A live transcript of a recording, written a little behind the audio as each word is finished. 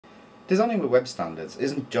Designing with web standards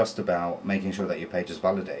isn't just about making sure that your pages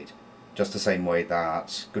validate, just the same way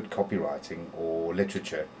that good copywriting or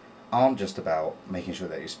literature aren't just about making sure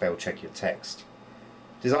that you spell check your text.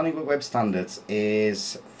 Designing with web standards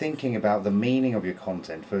is thinking about the meaning of your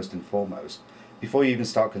content first and foremost, before you even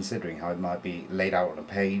start considering how it might be laid out on a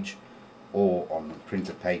page, or on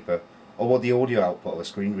printed paper, or what the audio output of a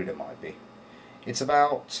screen reader might be. It's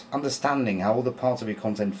about understanding how all the parts of your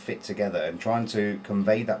content fit together and trying to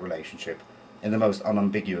convey that relationship in the most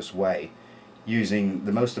unambiguous way, using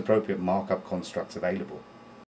the most appropriate markup constructs available.